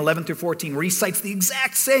Romans 10, 11 through 14, where he cites the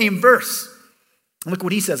exact same verse. And look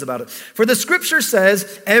what he says about it. For the scripture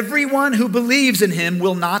says, everyone who believes in him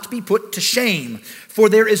will not be put to shame, for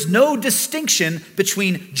there is no distinction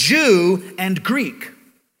between Jew and Greek.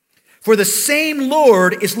 For the same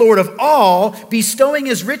Lord is Lord of all, bestowing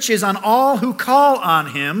his riches on all who call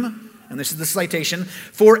on him. and this is the citation,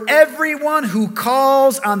 for everyone who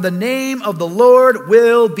calls on the name of the Lord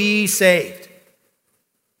will be saved.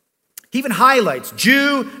 He even highlights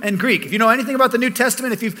Jew and Greek. If you know anything about the New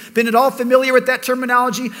Testament, if you've been at all familiar with that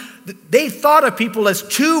terminology, they thought of people as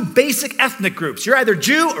two basic ethnic groups. You're either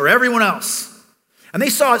Jew or everyone else. And they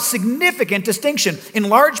saw a significant distinction, in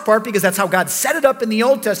large part because that's how God set it up in the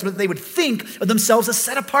Old Testament, that they would think of themselves as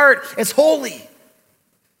set apart, as holy.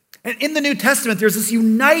 And in the New Testament, there's this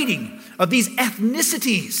uniting of these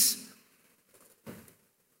ethnicities.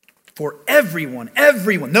 For everyone,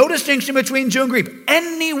 no distinction between Jew and Greek,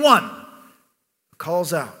 anyone who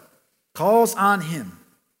calls on him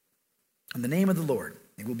in the name of the Lord,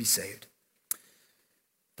 they will be saved.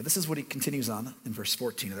 But this is what he continues on in verse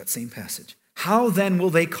 14 of that same passage. How then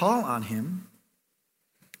will they call on him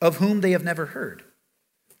of whom they have never heard?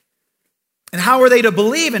 And how are they to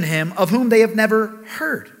believe in him of whom they have never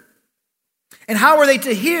heard? And how are they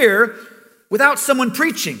to hear without someone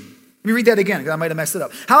preaching? Let me read that again, because I might have messed it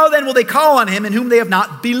up. How then will they call on him in whom they have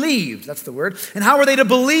not believed? That's the word. And how are they to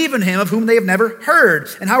believe in him of whom they have never heard?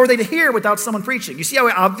 And how are they to hear without someone preaching? You see how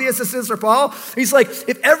obvious this is for Paul? He's like,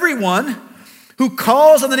 if everyone who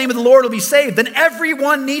calls on the name of the Lord will be saved, then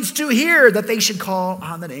everyone needs to hear that they should call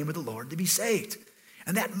on the name of the Lord to be saved.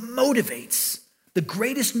 And that motivates the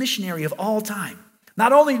greatest missionary of all time,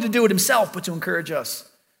 not only to do it himself, but to encourage us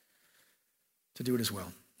to do it as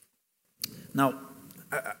well. Now,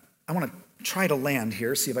 I want to try to land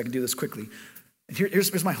here, see if I can do this quickly. And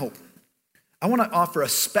here's my hope. I want to offer a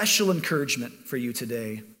special encouragement for you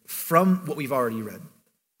today from what we've already read,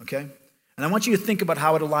 okay? And I want you to think about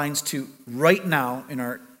how it aligns to right now in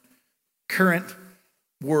our current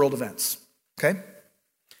world events, okay?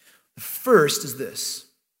 The first is this: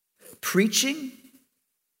 preaching,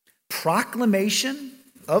 proclamation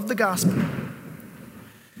of the gospel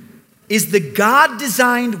is the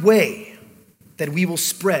God-designed way that we will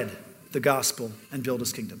spread the gospel and build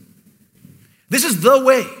his kingdom. This is the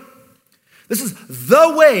way. This is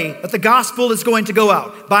the way that the gospel is going to go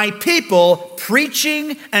out, by people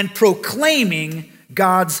preaching and proclaiming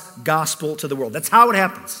God's gospel to the world. That's how it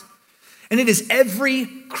happens. And it is every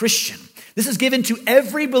Christian. This is given to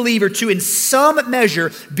every believer to, in some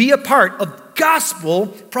measure, be a part of gospel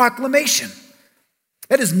proclamation.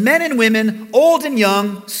 That is men and women, old and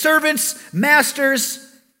young, servants, masters.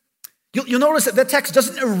 You'll notice that text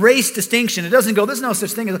doesn't erase distinction. It doesn't go, there's no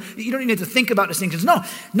such thing. You don't even need to think about distinctions.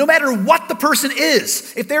 No matter what the person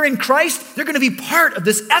is, if they're in Christ, they're going to be part of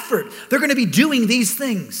this effort. They're going to be doing these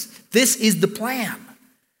things. This is the plan.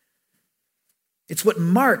 It's what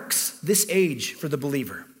marks this age for the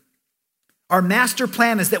believer. Our master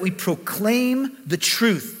plan is that we proclaim the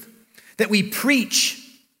truth, that we preach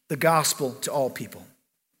the gospel to all people.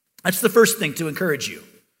 That's the first thing to encourage you.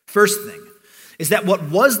 First thing is that what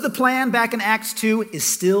was the plan back in Acts 2 is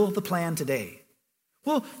still the plan today.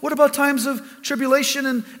 Well, what about times of tribulation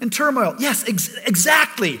and turmoil? Yes,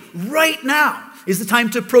 exactly. Right now is the time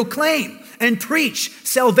to proclaim and preach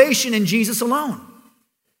salvation in Jesus alone.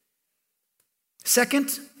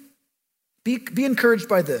 Second, be encouraged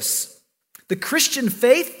by this. The Christian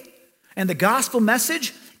faith and the gospel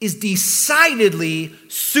message is decidedly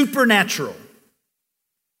supernatural.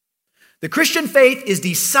 The Christian faith is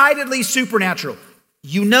decidedly supernatural.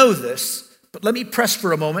 You know this, but let me press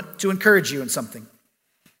for a moment to encourage you in something.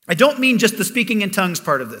 I don't mean just the speaking in tongues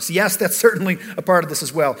part of this. Yes, that's certainly a part of this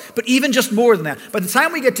as well. But even just more than that. By the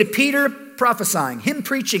time we get to Peter prophesying, him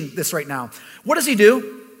preaching this right now, what does he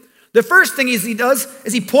do? The first thing he does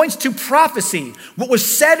is he points to prophecy. What was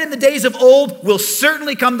said in the days of old will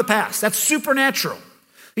certainly come to pass. That's supernatural.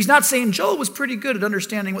 He's not saying Joel was pretty good at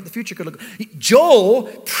understanding what the future could look like. Joel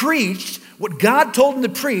preached what God told him to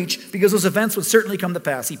preach because those events would certainly come to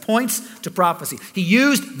pass. He points to prophecy. He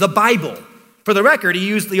used the Bible. For the record, he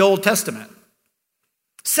used the Old Testament.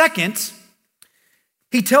 Second,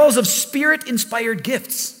 he tells of Spirit-inspired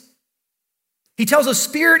gifts. He tells of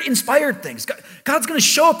Spirit-inspired things. God's going to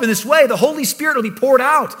show up in this way. The Holy Spirit will be poured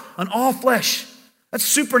out on all flesh. That's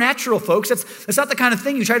supernatural, folks. That's not the kind of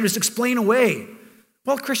thing you try to just explain away.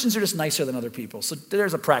 Well, Christians are just nicer than other people, so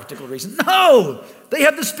there's a practical reason. No! They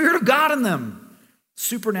have the Spirit of God in them.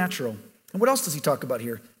 Supernatural. And what else does he talk about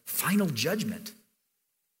here? Final judgment.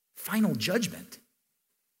 Final judgment.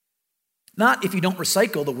 Not if you don't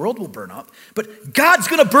recycle, the world will burn up, but God's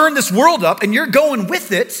going to burn this world up, and you're going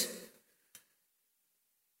with it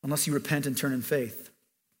unless you repent and turn in faith.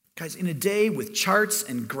 Guys, in a day with charts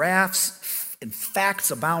and graphs and facts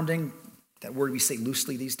abounding, that word we say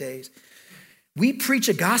loosely these days, we preach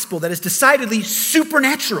a gospel that is decidedly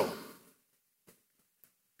supernatural. Have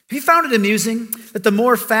you found it amusing that the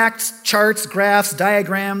more facts, charts, graphs,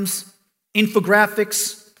 diagrams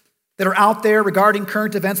infographics that are out there regarding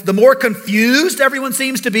current events, the more confused everyone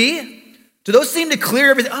seems to be. Do those seem to clear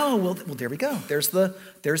everything? Oh, well, there we go. There's the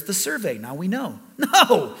survey. Now we know.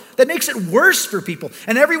 No, that makes it worse for people.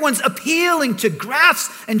 And everyone's appealing to graphs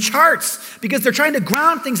and charts because they're trying to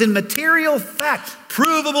ground things in material fact,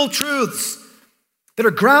 provable truths that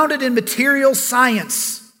are grounded in material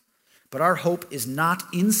science. But our hope is not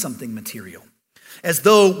in something material, as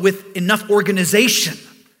though with enough organization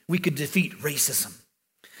we could defeat racism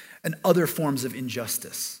and other forms of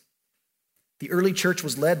injustice. The early church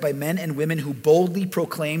was led by men and women who boldly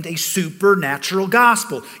proclaimed a supernatural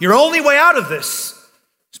gospel. Your only way out of this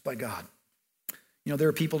is by God. You know, there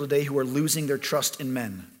are people today who are losing their trust in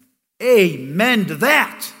men. Amen to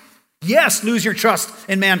that. Yes, lose your trust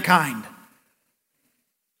in mankind.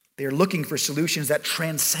 They are looking for solutions that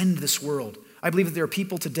transcend this world. I believe that there are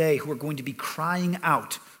people today who are going to be crying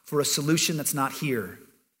out for a solution that's not here.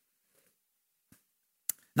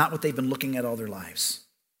 Not what they've been looking at all their lives.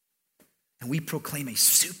 And we proclaim a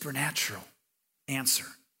supernatural answer.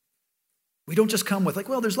 We don't just come with like,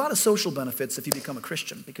 well, there's a lot of social benefits if you become a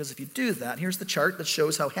Christian. Because if you do that, here's the chart that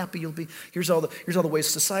shows how happy you'll be. Here's all the ways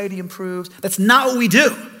society improves. That's not what we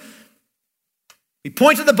do. We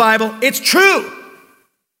point to the Bible. It's true.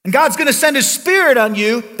 And God's going to send His Spirit on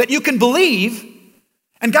you that you can believe.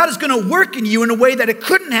 And God is going to work in you in a way that it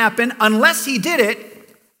couldn't happen unless He did it.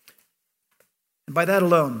 And by that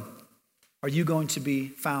alone, are you going to be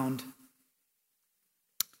found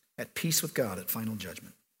at peace with God at final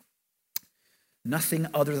judgment. Nothing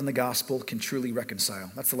other than the gospel can truly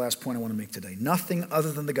reconcile. That's the last point I want to make today. Nothing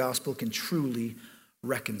other than the gospel can truly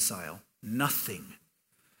reconcile. Nothing.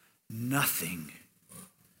 Nothing.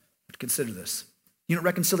 But consider this. You know what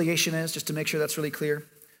reconciliation is, just to make sure that's really clear?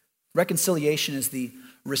 Reconciliation is the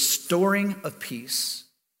restoring of peace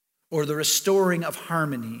or the restoring of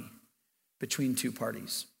harmony between two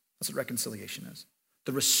parties. That's what reconciliation is.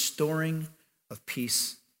 The restoring of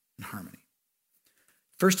peace and harmony.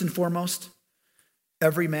 First and foremost,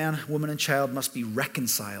 every man, woman, and child must be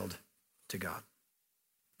reconciled to God.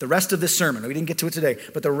 The rest of this sermon, we didn't get to it today,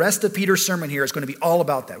 but the rest of Peter's sermon here is going to be all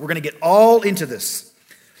about that. We're going to get all into this.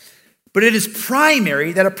 But it is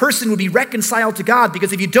primary that a person would be reconciled to God,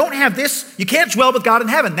 because if you don't have this, you can't dwell with God in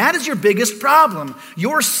heaven. That is your biggest problem.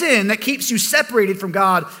 Your sin that keeps you separated from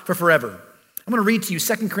God for forever. I'm going to read to you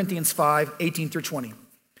 2 Corinthians 5, 18 through 20.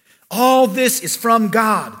 All this is from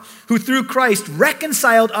God, who through Christ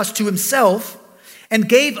reconciled us to himself and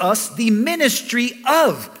gave us the ministry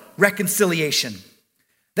of reconciliation.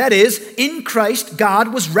 That is, in Christ,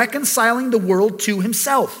 God was reconciling the world to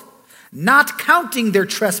himself, not counting their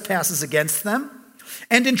trespasses against them,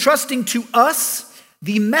 and entrusting to us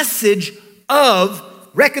the message of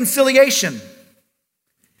reconciliation.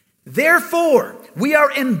 Therefore, we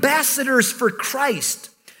are ambassadors for Christ,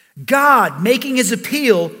 God making his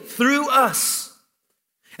appeal through us.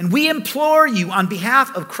 And we implore you on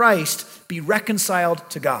behalf of Christ, be reconciled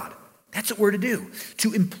to God. That's what we're to do,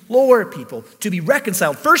 to implore people to be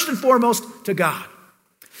reconciled, first and foremost, to God.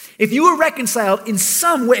 If you were reconciled in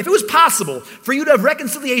some way, if it was possible for you to have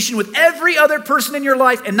reconciliation with every other person in your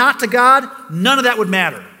life and not to God, none of that would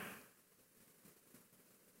matter.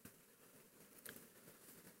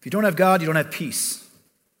 If you don't have God, you don't have peace,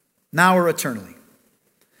 now or eternally.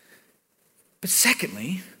 But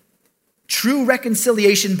secondly, true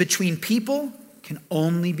reconciliation between people can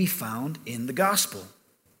only be found in the gospel.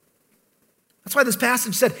 That's why this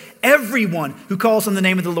passage said, everyone who calls on the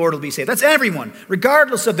name of the Lord will be saved. That's everyone,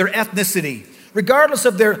 regardless of their ethnicity, regardless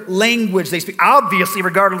of their language they speak, obviously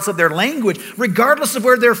regardless of their language, regardless of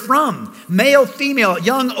where they're from, male, female,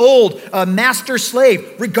 young, old, master,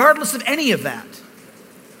 slave, regardless of any of that.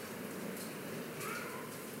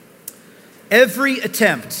 Every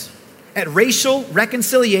attempt at racial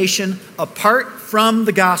reconciliation apart from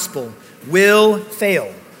the gospel will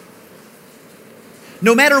fail.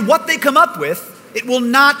 No matter what they come up with, it will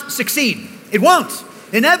not succeed. It won't.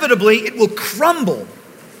 Inevitably, it will crumble.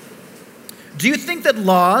 Do you think that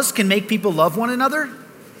laws can make people love one another?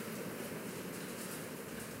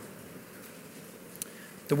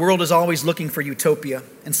 The world is always looking for utopia,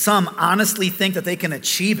 and some honestly think that they can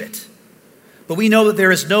achieve it. But we know that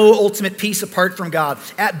there is no ultimate peace apart from God.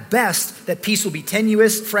 At best, that peace will be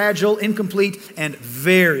tenuous, fragile, incomplete, and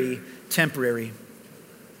very temporary.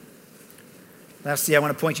 Lastly, I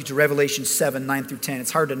want to point you to Revelation 7, 9 through 10.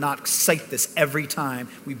 It's hard to not cite this every time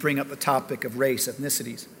we bring up the topic of race,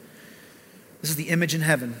 ethnicities. This is the image in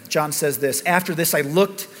heaven. John says this, after this I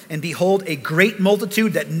looked, and behold, a great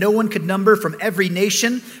multitude that no one could number from every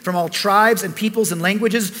nation, from all tribes and peoples and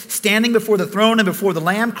languages, standing before the throne and before the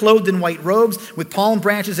Lamb, clothed in white robes, with palm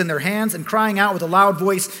branches in their hands, and crying out with a loud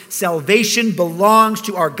voice, salvation belongs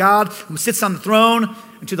to our God who sits on the throne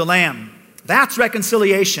and to the Lamb. That's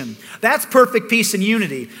reconciliation. That's perfect peace and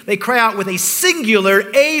unity. They cry out with a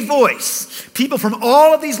singular A voice. People from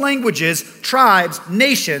all of these languages, tribes,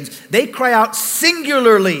 nations, they cry out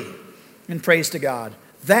singularly in praise to God.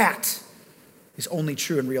 That is only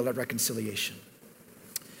true and real reconciliation.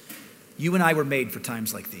 You and I were made for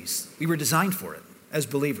times like these. We were designed for it as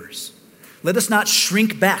believers. Let us not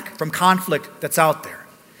shrink back from conflict that's out there.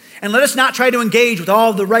 And let us not try to engage with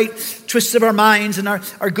all the right twists of our minds and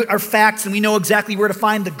our facts, and we know exactly where to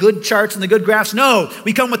find the good charts and the good graphs. No,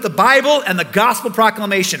 we come with the Bible and the gospel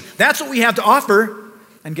proclamation. That's what we have to offer.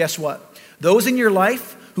 And guess what? Those in your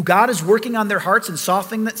life who God is working on their hearts and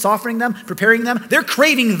softening them, preparing them, they're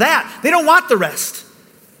craving that. They don't want the rest.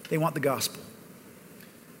 They want the gospel.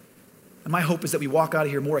 And my hope is that we walk out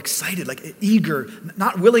of here more excited, like eager,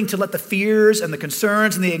 not willing to let the fears and the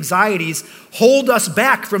concerns and the anxieties hold us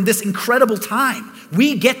back from this incredible time.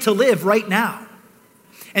 We get to live right now.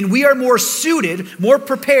 And we are more suited, more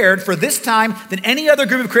prepared for this time than any other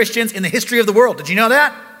group of Christians in the history of the world. Did you know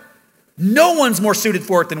that? No one's more suited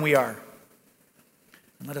for it than we are.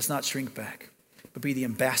 And let us not shrink back, but be the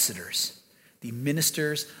ambassadors, the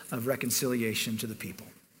ministers of reconciliation to the people.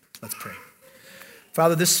 Let's pray.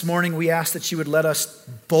 Father, this morning we ask that you would let us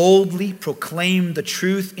boldly proclaim the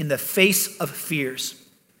truth in the face of fears.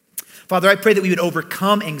 Father, I pray that we would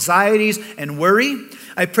overcome anxieties and worry.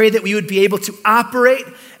 I pray that we would be able to operate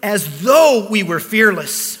as though we were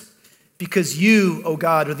fearless, because you, oh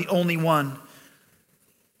God, are the only one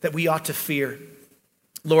that we ought to fear.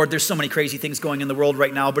 Lord, there's so many crazy things going in the world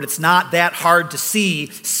right now, but it's not that hard to see.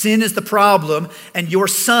 Sin is the problem, and your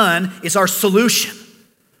Son is our solution.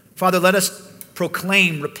 Father, let us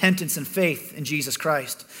proclaim repentance and faith in Jesus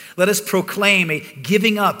Christ. Let us proclaim a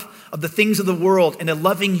giving up of the things of the world and a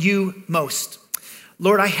loving you most.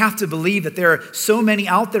 Lord, I have to believe that there are so many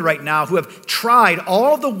out there right now who have tried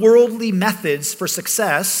all the worldly methods for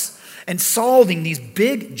success and solving these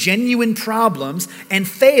big, genuine problems and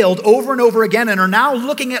failed over and over again and are now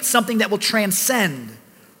looking at something that will transcend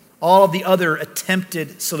all of the other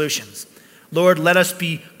attempted solutions. Lord, let us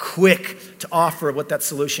be quick to offer what that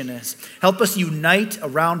solution is. Help us unite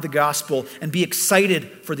around the gospel and be excited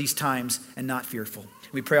for these times and not fearful.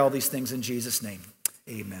 We pray all these things in Jesus' name.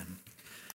 Amen.